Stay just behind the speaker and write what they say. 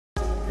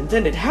And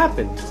then it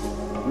happened.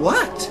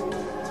 What?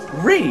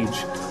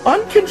 Rage.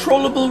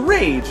 Uncontrollable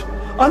rage.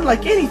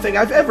 Unlike anything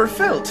I've ever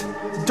felt.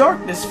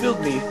 Darkness filled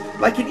me,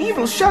 like an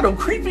evil shadow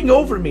creeping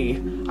over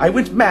me. I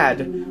went mad.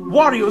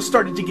 Wario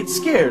started to get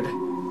scared.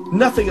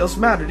 Nothing else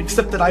mattered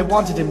except that I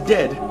wanted him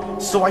dead.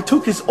 So I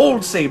took his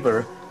old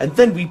saber, and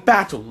then we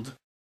battled.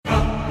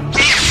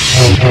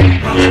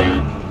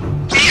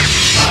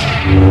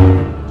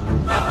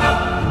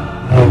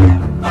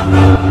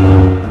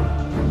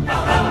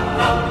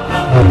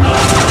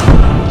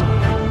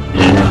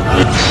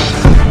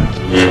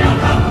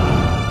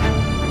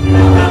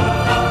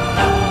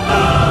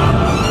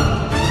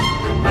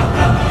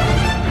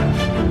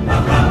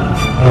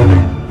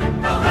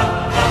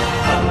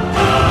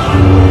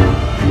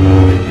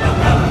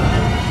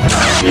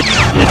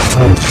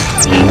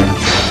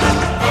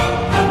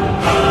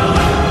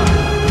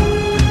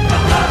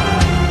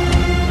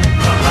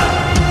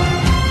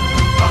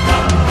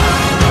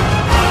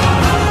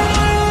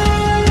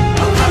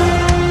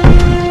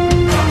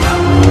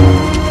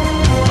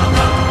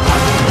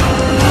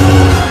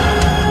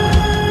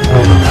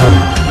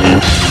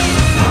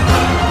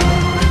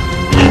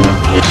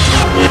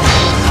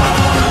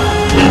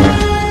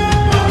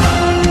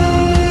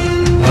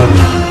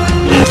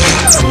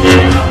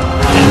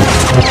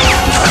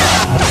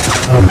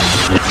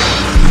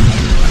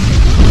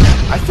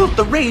 I felt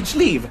the rage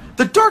leave,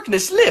 the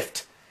darkness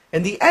lift,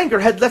 and the anger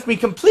had left me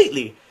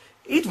completely.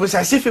 It was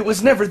as if it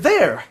was never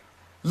there.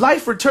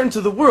 Life returned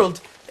to the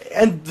world,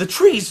 and the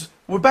trees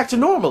were back to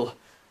normal.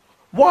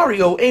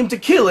 Wario aimed to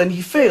kill, and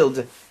he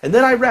failed, and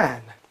then I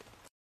ran.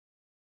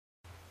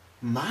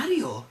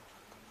 Mario,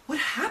 what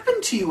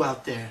happened to you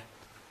out there?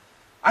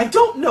 I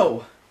don't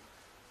know,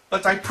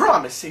 but I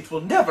promise it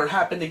will never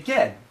happen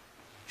again.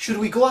 Should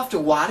we go after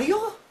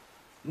Wario?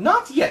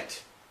 Not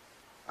yet.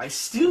 I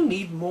still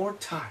need more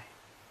time.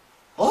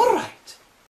 Alright.